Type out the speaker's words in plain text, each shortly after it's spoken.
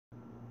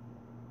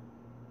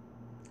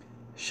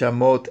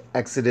Shemot,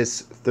 Exodus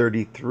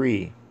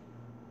 33.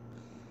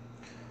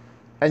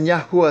 And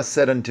Yahuwah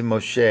said unto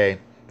Moshe,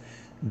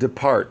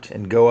 Depart,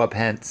 and go up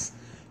hence,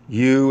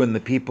 you and the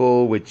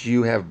people which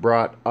you have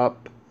brought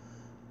up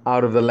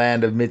out of the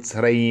land of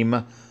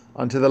Mitzrayim,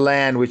 unto the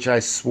land which I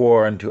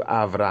swore unto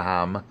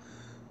Abraham,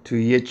 to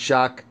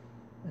Yitzchak,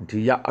 and to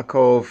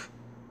Yaakov,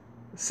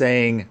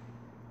 saying,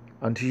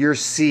 Unto your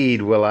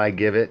seed will I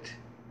give it.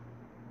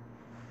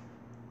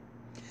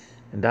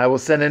 And I will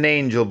send an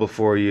angel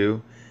before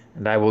you,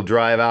 and I will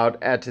drive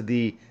out at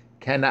the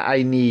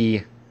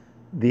Canaanite,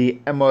 the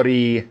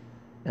Amori,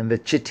 and the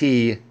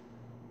Chitti,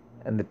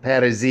 and the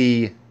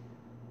Perizi,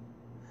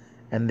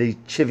 and the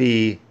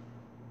Chivi,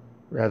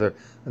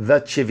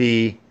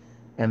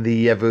 and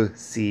the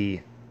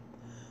Yevusi,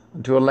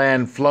 unto a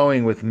land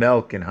flowing with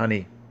milk and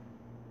honey.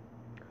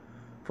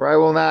 For I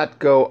will not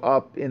go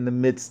up in the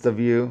midst of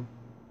you,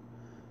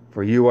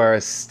 for you are a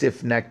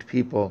stiff-necked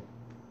people,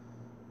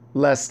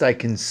 lest I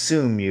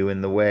consume you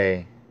in the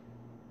way.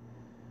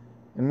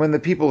 And when the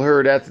people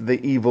heard after the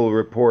evil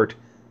report,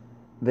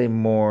 they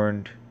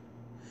mourned,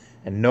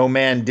 and no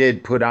man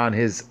did put on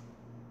him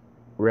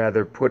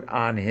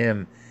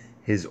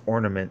his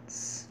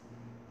ornaments.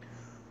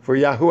 For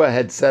Yahuwah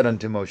had said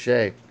unto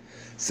Moshe,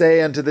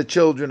 Say unto the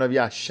children of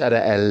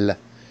Yashara'el,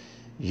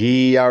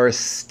 Ye are a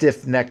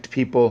stiff-necked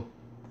people.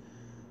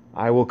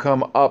 I will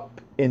come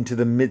up into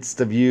the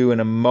midst of you in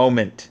a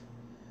moment,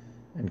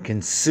 and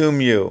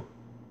consume you.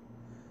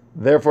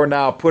 Therefore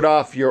now put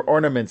off your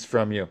ornaments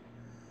from you,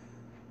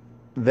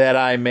 that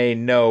I may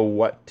know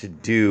what to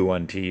do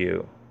unto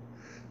you.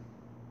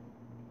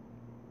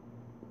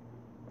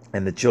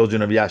 And the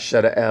children of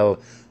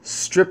Yashara'el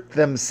stripped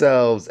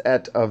themselves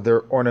of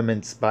their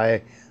ornaments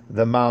by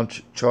the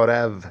Mount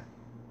Chorev.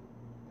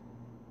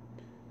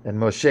 And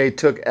Moshe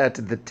took at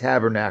the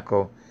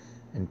tabernacle,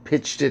 and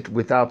pitched it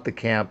without the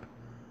camp,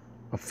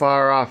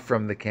 afar off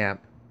from the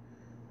camp,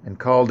 and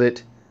called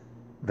it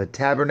the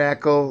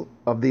tabernacle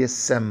of the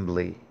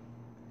assembly.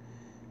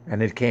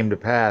 And it came to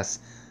pass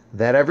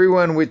that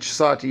everyone which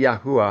sought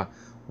Yahuwah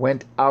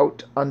went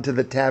out unto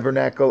the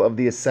tabernacle of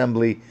the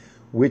assembly,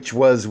 which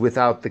was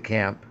without the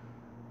camp.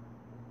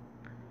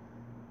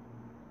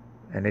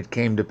 And it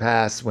came to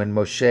pass, when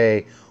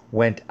Moshe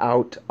went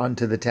out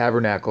unto the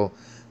tabernacle,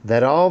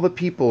 that all the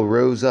people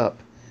rose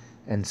up,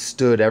 and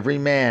stood every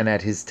man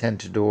at his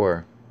tent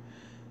door,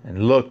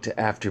 and looked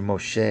after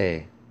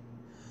Moshe,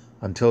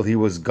 until he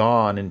was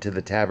gone into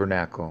the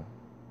tabernacle.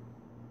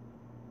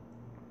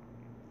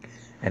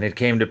 And it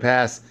came to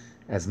pass,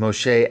 as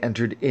Moshe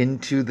entered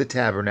into the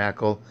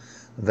tabernacle,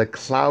 the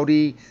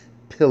cloudy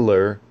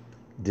pillar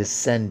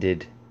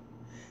descended,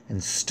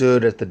 and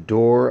stood at the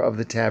door of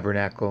the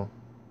tabernacle.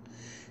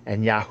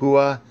 And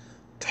Yahuwah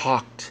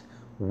talked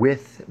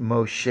with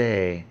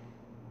Moshe.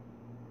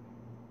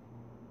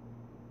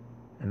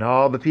 And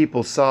all the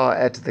people saw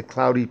at the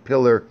cloudy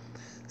pillar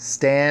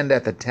stand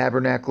at the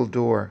tabernacle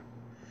door.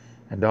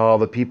 And all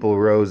the people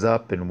rose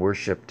up and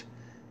worshipped,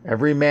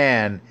 every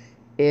man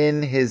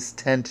in his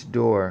tent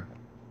door.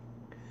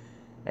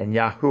 And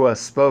Yahuwah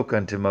spoke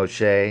unto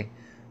Moshe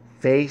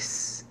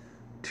face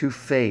to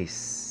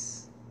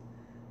face,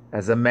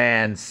 as a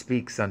man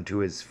speaks unto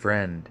his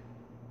friend.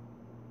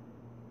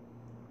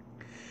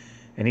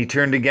 And he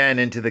turned again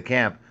into the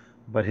camp,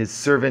 but his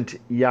servant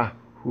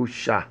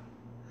Yahusha,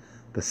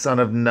 the son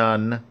of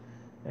Nun,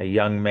 a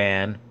young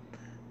man,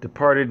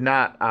 departed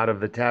not out of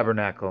the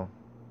tabernacle.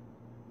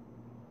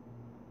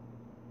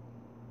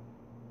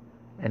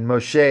 And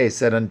Moshe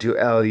said unto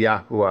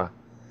Yahuwah,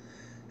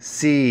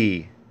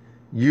 See,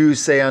 you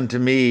say unto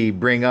me,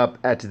 Bring up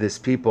at this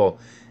people,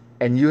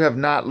 and you have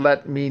not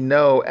let me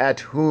know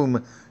at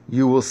whom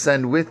you will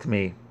send with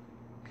me.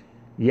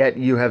 Yet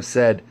you have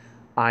said,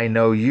 I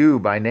know you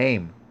by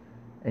name,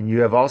 and you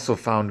have also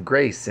found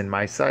grace in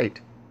my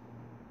sight.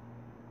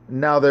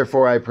 Now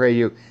therefore I pray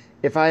you,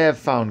 if I have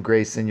found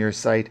grace in your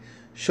sight,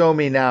 show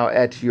me now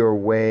at your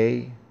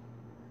way,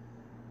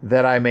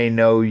 that I may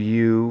know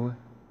you,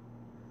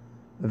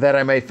 that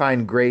I may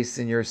find grace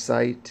in your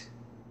sight.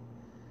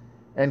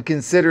 And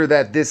consider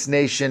that this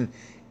nation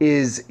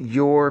is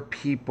your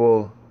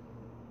people.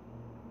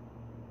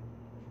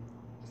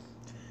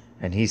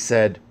 And he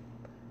said,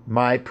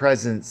 My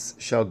presence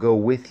shall go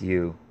with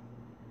you,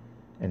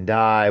 and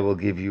I will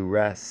give you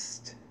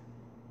rest.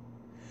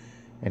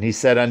 And he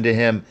said unto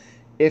him,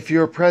 If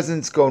your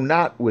presence go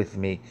not with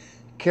me,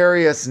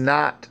 carry us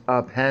not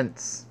up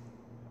hence.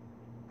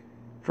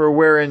 For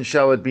wherein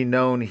shall it be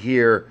known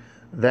here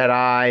that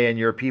I and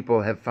your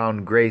people have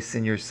found grace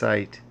in your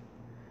sight?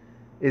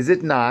 Is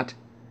it not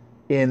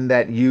in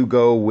that you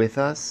go with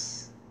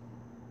us?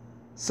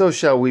 So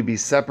shall we be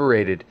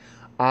separated,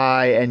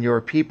 I and your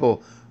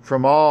people,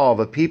 from all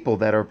the people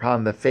that are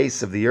upon the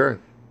face of the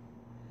earth.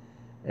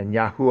 And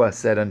Yahuwah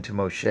said unto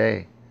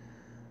Moshe,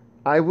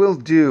 I will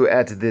do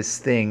at this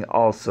thing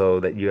also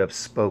that you have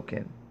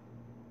spoken.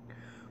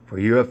 For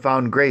you have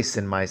found grace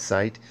in my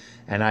sight,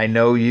 and I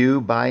know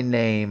you by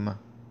name.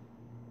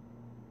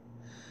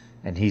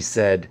 And he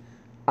said,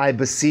 I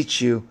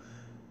beseech you,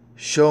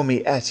 show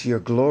me at your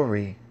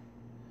glory.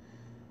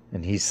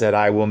 And he said,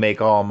 I will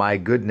make all my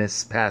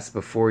goodness pass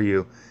before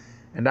you,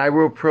 and I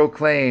will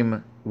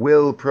proclaim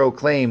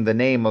the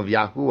name of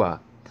Yahuwah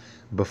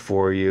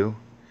before you,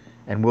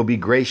 and will be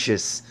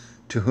gracious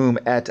to whom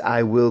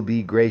I will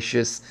be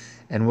gracious,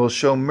 and will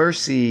show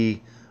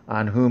mercy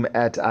on whom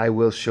I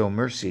will show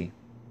mercy.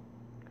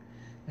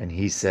 And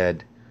he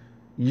said,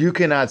 You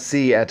cannot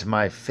see at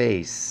my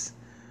face,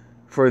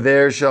 for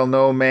there shall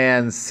no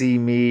man see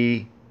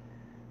me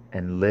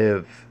and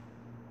live.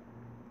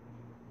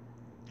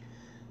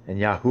 And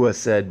Yahuwah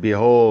said,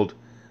 Behold,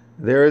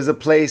 there is a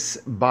place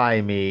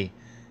by me,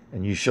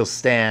 and you shall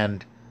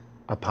stand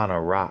upon a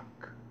rock.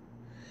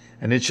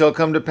 And it shall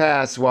come to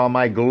pass, while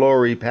my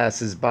glory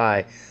passes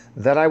by,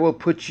 that I will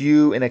put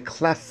you in a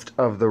cleft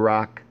of the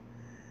rock,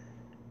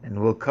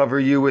 and will cover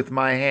you with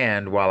my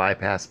hand while I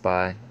pass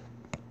by.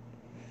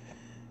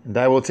 And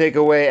I will take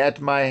away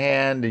at my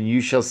hand, and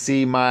you shall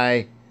see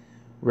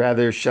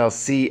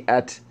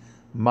at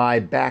my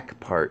back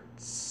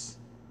parts,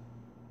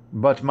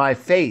 but my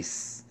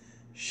face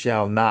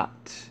shall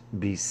not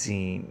be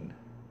seen.